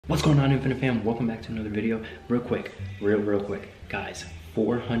What's going on, Infinite Fam? Welcome back to another video. Real quick, guys,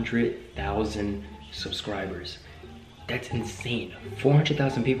 400,000 subscribers. That's insane.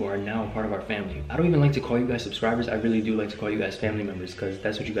 400,000 people are now a part of our family. I don't even like to call you guys subscribers. I really do like to call you guys family members, because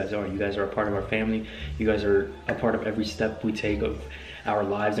that's what you guys are. You guys are a part of our family. You guys are a part of every step we take of our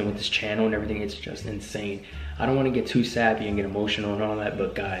lives, and with this channel and everything, it's just insane. I don't want to get too sappy and get emotional and all that,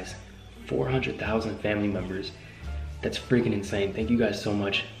 but guys, 400,000 family members. That's freaking insane. Thank you guys so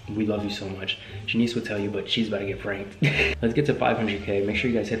much. We love you so much. Janiece will tell you, but she's about to get pranked. Let's get to 500K. Make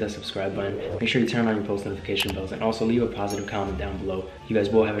sure you guys hit that subscribe button. Make sure you turn on your post notification bells, and also leave a positive comment down below. You guys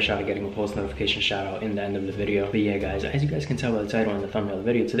will have a shot at getting a post notification shout out in the end of the video. But yeah, guys, as you guys can tell by the title and the thumbnail of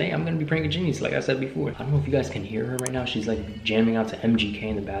the video, today I'm gonna be pranking Janiece, like I said before. I don't know if you guys can hear her right now. She's like jamming out to MGK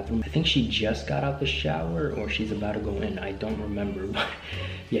in the bathroom. I think she just got out the shower, or she's about to go in. I don't remember, but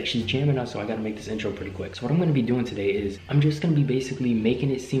yeah, she's jamming out, so I gotta make this intro pretty quick. So what I'm gonna be doing today is I'm just gonna be basically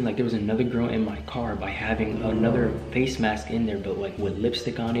making it seem like there was another girl in my car by having another face mask in there, but like with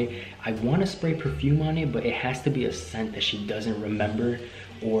lipstick on it. I want to spray perfume on it, but it has to be a scent that she doesn't remember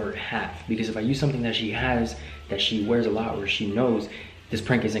or have, because if I use something that she has, that she wears a lot, or she knows, this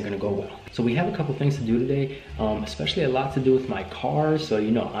prank isn't gonna go well. So we have a couple things to do today, especially a lot to do with my car, so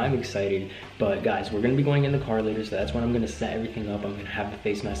you know I'm excited. But guys, we're gonna be going in the car later, so that's when I'm gonna set everything up. I'm gonna have the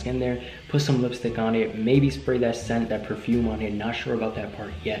face mask in there, put some lipstick on it, maybe spray that scent, that perfume on it. Not sure about that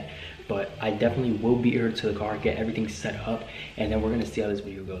part yet, but I definitely will beat her to the car, get everything set up, and then we're gonna see how this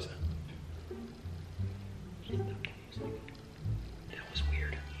video goes. That was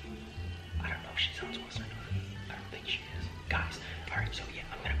weird. I don't know if she's on to us or not. I don't think she is. Guys, alright, so yeah,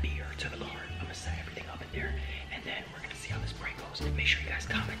 I'm gonna beat her to the car. I'm gonna set everything up in there, and then we're gonna see how this prank goes. Make sure you guys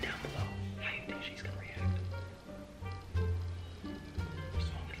comment down below how you think she's gonna react. As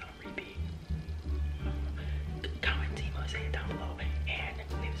long as I'm repeat. Comment Tima, say it down below, and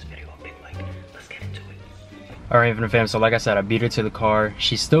leave this video a big like. Let's get into it. Alright, Infinite Fam, so like I said, I beat her to the car.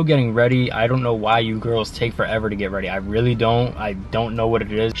 She's still getting ready. I don't know why you girls take forever to get ready. I really don't. I don't know what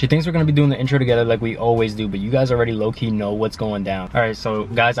it is. She thinks we're gonna be doing the intro together like we always do, but you guys already low-key know what's going down. Alright, so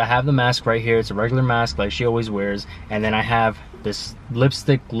guys, I have the mask right here. It's a regular mask like she always wears, and then I have this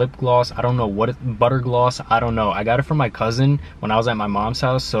lipstick, lip gloss, I don't know what butter gloss, I don't know. I got it from my cousin when I was at my mom's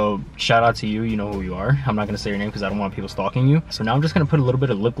house, so shout out to you. You know who you are. I'm not gonna say your name because I don't want people stalking you. So now I'm just gonna put a little bit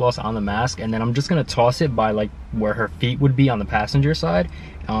of lip gloss on the mask, and then I'm just gonna toss it by like where her feet would be on the passenger side.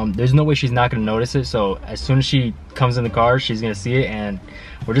 There's no way she's not gonna notice it, so as soon as she comes in the car, she's gonna see it, and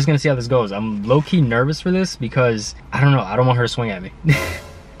we're just gonna see how this goes. I'm low-key nervous for this because I don't know, I don't want her to swing at me.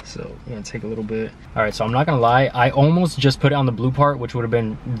 So I'm gonna take a little bit. All right, so I'm not gonna lie, I almost just put it on the blue part, which would have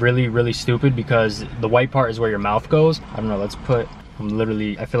been really stupid, because the white part is where your mouth goes. I don't know, let's put,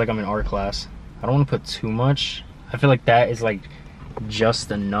 I feel like I'm in art class. I don't want to put too much. I feel like that is like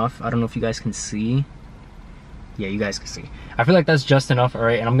just enough. I don't know if you guys can see. Yeah, you guys can see. I feel like that's just enough. All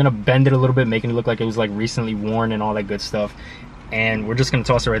right, and I'm gonna bend it a little bit, making it look like it was like recently worn and all that good stuff. And we're just gonna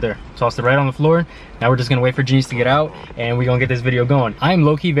toss it right there. Toss it right on the floor. Now we're just gonna wait for Janiece to get out, and we're gonna get this video going. I am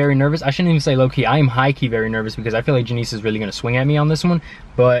low-key very nervous. I shouldn't even say low-key. I am high-key very nervous, because I feel like Janiece is really gonna swing at me on this one,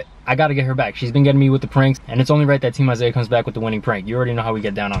 but I gotta get her back. She's been getting me with the pranks, and it's only right that Team Isaiah comes back with the winning prank. You already know how we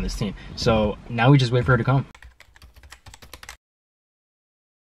get down on this team. So now we just wait for her to come.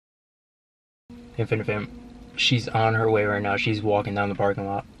 Infinite Fam, she's on her way right now. She's walking down the parking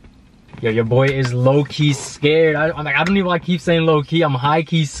lot. Yo, your boy is low-key scared. I'm like, I don't even like keep saying low-key. I'm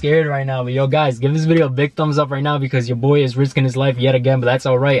high-key scared right now. But yo, guys, give this video a big thumbs up right now, because your boy is risking his life yet again. But that's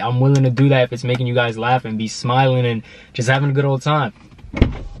all right. I'm willing to do that if it's making you guys laugh and be smiling and just having a good old time.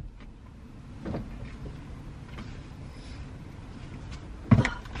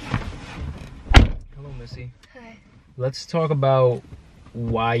 Hello, Missy. Hi. Let's talk about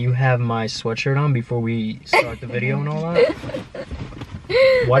why you have my sweatshirt on before we start the video and all that.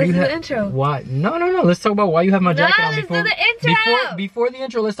 Why do you have the intro? Why? No. Let's talk about why you have my jacket on before. Let's do the intro. Before the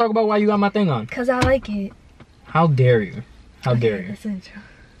intro, let's talk about why you got my thing on. Cause I like it. How dare you? How dare you? That's the intro.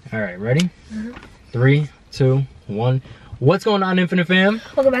 All right, ready? 3, 2, 1. What's going on, Infinite Fam?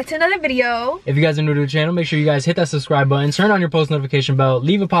 Welcome back to another video. If you guys are new to the channel, make sure you guys hit that subscribe button, turn on your post notification bell,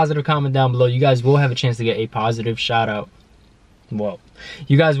 leave a positive comment down below. You guys will have a chance to get a positive shout out. Well,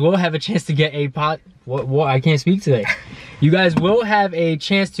 you guys will have a chance to get a what? I can't speak today. You guys will have a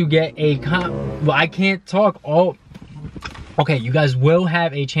chance to get a well, I can't talk all. Okay, you guys will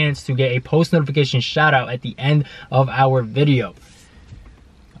have a chance to get a post notification shout out at the end of our video.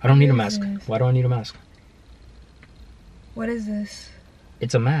 I don't need a mask. Why do I need a mask? What is this?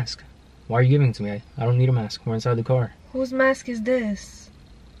 It's a mask. Why are you giving it to me? I don't need a mask. We're inside the car. Whose mask is this?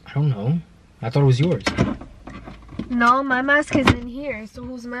 I don't know. I thought it was yours. No, my mask is in here. So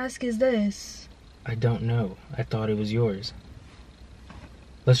whose mask is this? I don't know. I thought it was yours.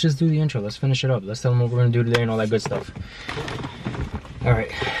 Let's just do the intro. Let's finish it up. Let's tell them what we're gonna do today and all that good stuff. All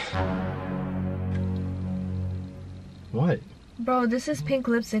right. What? Bro, this is pink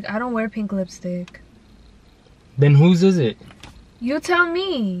lipstick. I don't wear pink lipstick. Then whose is it? You tell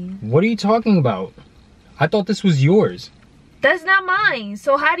me. What are you talking about? I thought this was yours. That's not mine.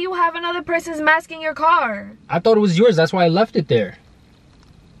 So how do you have another person's mask in your car? I thought it was yours. That's why I left it there.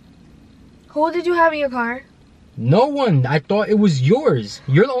 Who did you have in your car? No one. I thought it was yours.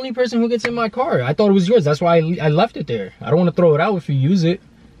 You're the only person who gets in my car. I thought it was yours. That's why I left it there. I don't want to throw it out if you use it.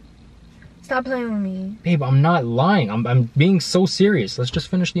 Stop playing with me. Babe, I'm not lying. I'm being so serious. Let's just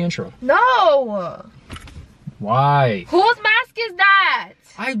finish the intro. No. Why? Whose mask is that?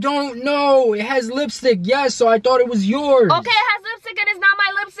 I don't know. It has lipstick. Yes, so I thought it was yours. Okay, it has lipstick and it's not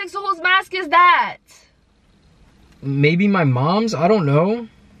my lipstick, so whose mask is that? Maybe my mom's? I don't know.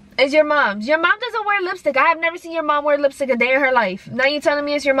 It's your mom's. Your mom doesn't wear lipstick. I have never seen your mom wear lipstick a day in her life. Now you telling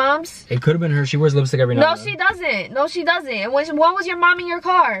me it's your mom's? It could have been her. She wears lipstick every now and then. No, she doesn't. No, she doesn't. And when was your mom in your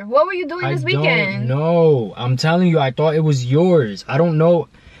car? What were you doing this weekend? No, I'm telling you, I thought it was yours. I don't know.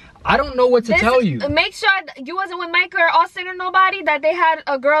 I don't know what to tell you. Make sure you wasn't with Mike or Austin or nobody, that they had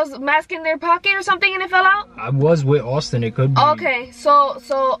a girl's mask in their pocket or something and it fell out? I was with Austin. It could be. Okay, so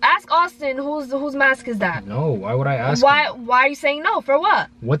ask Austin whose mask is that? No, why would I ask him? Why are you saying no? For what?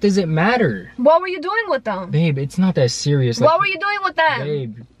 What does it matter? What were you doing with them? Babe, it's not that serious. What were you doing with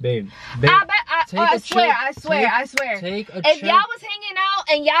them? Babe. I swear. Take a if y'all was hanging out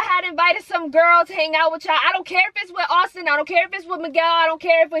and y'all had invited some girl to hang out with y'all, I don't care if it's with Austin, I don't care if it's with Miguel, I don't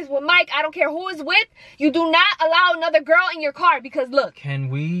care if it's with Mike, I don't care who it's with. You do not allow another girl in your car because look. Can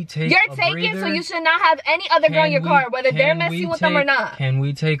we take You're taken, so you should not have any other girl in your car, whether they're messing with them or not. Can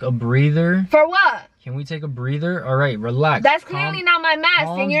we take a breather? For what? Can we take a breather? All right, relax. That's clearly not my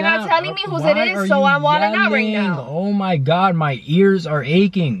mask, and you're not telling me whose it is, so I want to know right now. Oh my God, my ears are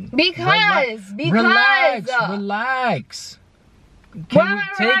aching. Because. Relax. What am I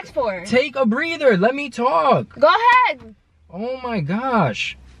relaxed for? Take a breather. Let me talk. Go ahead. Oh my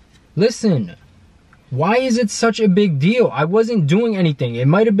gosh. Listen. Why is it such a big deal? I wasn't doing anything. It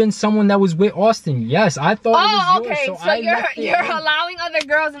might have been someone that was with Austin. Yes, I thought it was yours. Oh, okay. So you're allowing other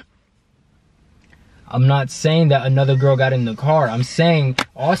girls. I'm not saying that another girl got in the car. I'm saying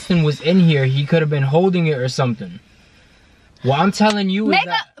Austin was in here. He could have been holding it or something. What I'm telling you is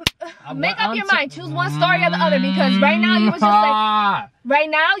make up your mind. Choose one story or the other, because right now you was just like, right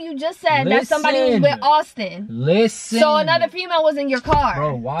now you just said that somebody was with Austin. Listen. So another female was in your car.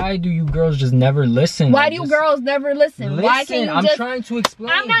 Bro, why do you girls just never listen? Why do you girls never listen? Why can't you I'm trying to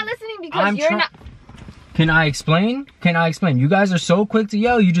explain. I'm not listening because you're not. Can I explain? You guys are so quick to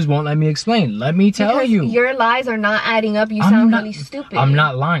yell, you just won't let me explain. Let me tell you. Your lies are not adding up. You sound really stupid. I'm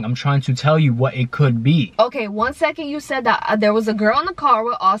not lying. I'm trying to tell you what it could be. Okay, 1 second you said that there was a girl in the car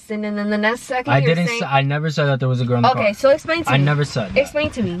with Austin, and then the next second I never said that there was a girl in the car. Okay, so explain to me. I never said that. Explain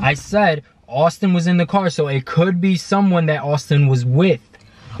to me. I said Austin was in the car, so it could be someone that Austin was with.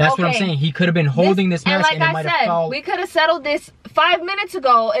 That's what I'm saying. He could have been holding this mask, and it might have fell. We could have settled this 5 minutes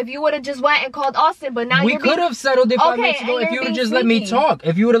ago if you would have just went and called Austin, but now we could have settled it 5 minutes ago if you would have just let me talk.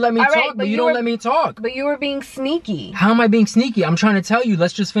 If you would have let me talk, but you don't let me talk. But you were being sneaky. How am I being sneaky? I'm trying to tell you,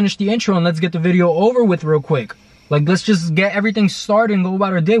 let's just finish the intro and let's get the video over with real quick. Like, let's just get everything started and go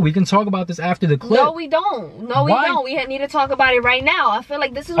about our day. We can talk about this after the clip. No, we don't. No, we don't. We need to talk about it right now. I feel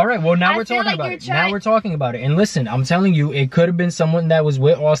like this is... All right, well, now we're talking about it. Now we're talking about it. And listen, I'm telling you, it could have been someone that was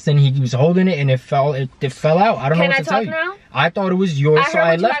with Austin. He was holding it and it fell out. I don't know what to tell you. Can I talk now? I thought it was yours, so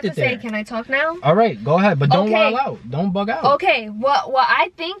I left it there. Can I talk now? All right, go ahead. But don't wild out. Don't bug out. Okay, what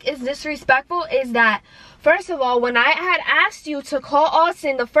I think is disrespectful is that... First of all, when I had asked you to call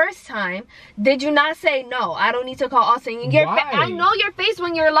Austin the first time, did you not say, no, I don't need to call Austin? Why? I know your face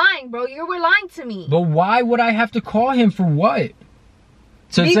when you're lying, bro. You were lying to me. But why would I have to call him for what?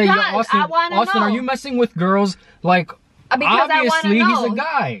 To say, yo, Austin, are you messing with girls? Like, obviously, he's a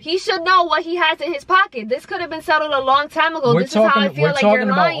guy. He should know what he has in his pocket. This could have been settled a long time ago. This is how I feel like you're lying. We're talking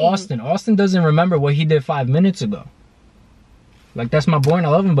about Austin. Austin doesn't remember what he did 5 minutes ago. Like, that's my boy and I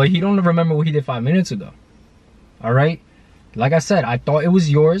love him, but he don't remember what he did 5 minutes ago. All right, like I said, I thought it was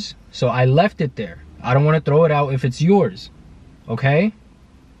yours, so I left it there. I don't want to throw it out if it's yours. Okay,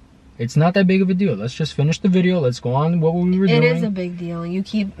 it's not that big of a deal. Let's just finish the video. Let's go on what we were doing. It is a big deal. You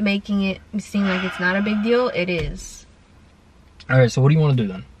keep making it seem like it's not a big deal. It is. All right, so what do you want to do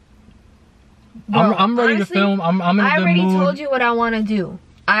then? Bro, I'm ready to film. I'm in the mood. I already told you what I want to do.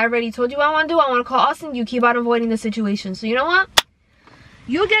 I already told you what I want to do. I want to call Austin. You keep on avoiding the situation. So you know what?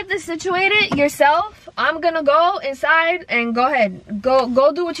 You get this situated yourself. I'm gonna go inside and go ahead.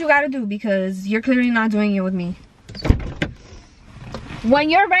 Go do what you gotta do because you're clearly not doing it with me. When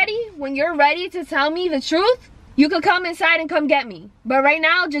you're ready to tell me the truth, you could come inside and come get me. But right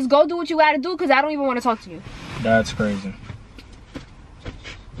now, just go do what you gotta do because I don't even want to talk to you. That's crazy.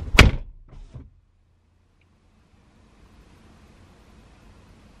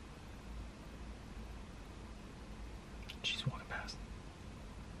 She's walking past.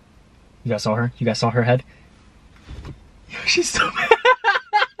 You guys saw her? You guys saw her head? She's so mad.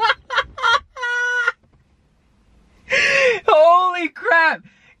 Holy crap!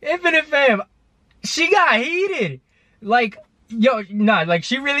 Infinite fam, she got heated. Like, yo, nah, like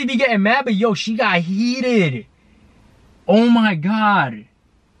she really be getting mad, but yo, she got heated. Oh my god.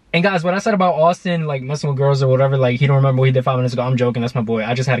 And guys, what I said about Austin, like messing with girls or whatever, like he don't remember what he did 5 minutes ago. I'm joking, that's my boy.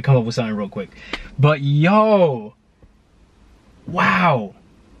 I just had to come up with something real quick. But yo, wow.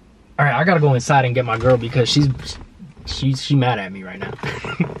 All right, I gotta go inside and get my girl because she's mad at me right now.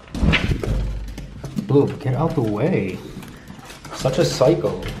 Blue, get out the way. Such a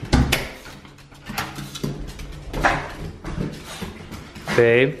psycho.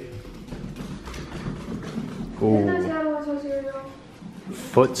 Babe. Ooh.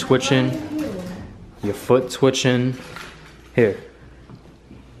 Foot twitching. Your foot twitching. Here.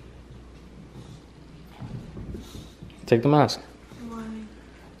 Take the mask. Why?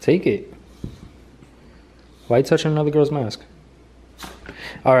 Take it. Why are you touching another girl's mask?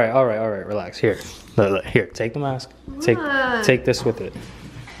 All right, relax. Here. Look, here, take the mask. Take this with it.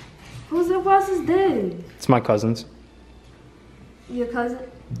 Whose boss is this? It's my cousin's. Your cousin?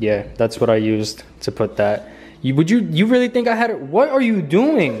 Yeah, that's what I used to put that. You really think I had it? What are you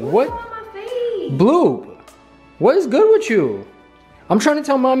doing? What? What's on my face? Blue, what is good with you? I'm trying to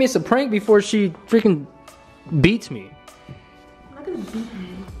tell mommy it's a prank before she freaking beats me. I'm not gonna beat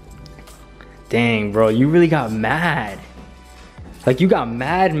you. Dang, bro, you really got mad. Like you got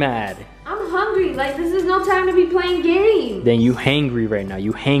mad. I'm hungry. Like this is no time to be playing games. Then you hangry right now.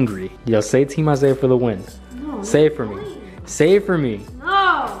 You hangry. Yo, say Team Isaiah for the win. No. Say it for me. Say it for me.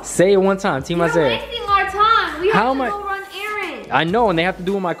 No. Say it one time, Team Isaiah. You're wasting our time. We have to go run errands. I know, and they have to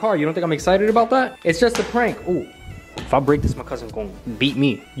do in my car. You don't think I'm excited about that? It's just a prank. Ooh, if I break this, my cousin's gonna beat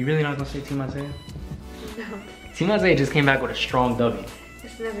me. You really not gonna say Team Isaiah? No. Team Isaiah just came back with a strong W.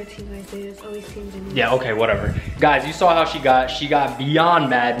 It's never Team Isaiah. It's always Team Janiece. Yeah, okay, whatever. Guys, you saw how she got. She got beyond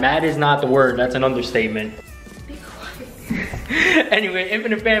mad. Mad is not the word. That's an understatement. Be quiet. Anyway,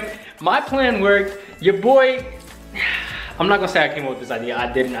 Infinite Fam, my plan worked. Your boy, I'm not gonna say I came up with this idea.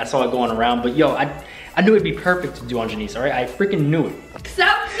 I didn't. I saw it going around, but yo, I knew it'd be perfect to do on Janiece, all right? I freaking knew it.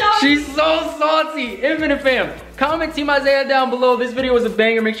 Stop showing. She's so salty. Infinite Fam, comment Team Isaiah down below. This video was a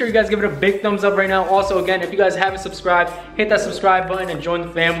banger. Make sure you guys give it a big thumbs up right now. Also, again, if you guys haven't subscribed, hit that subscribe button and join the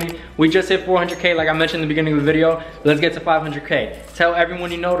family. We just hit 400K like I mentioned in the beginning of the video. Let's get to 500K. Tell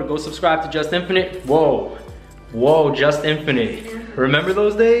everyone you know to go subscribe to Just Infinite. Whoa, Just Infinite. Remember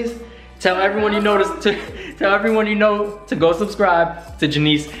those days? Tell everyone you know to go subscribe to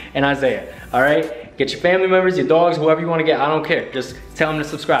Janiece and Isaiah. All right? Get your family members, your dogs, whoever you want to get. I don't care. Just tell them to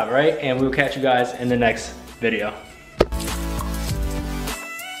subscribe, all right? And we'll catch you guys in the next video.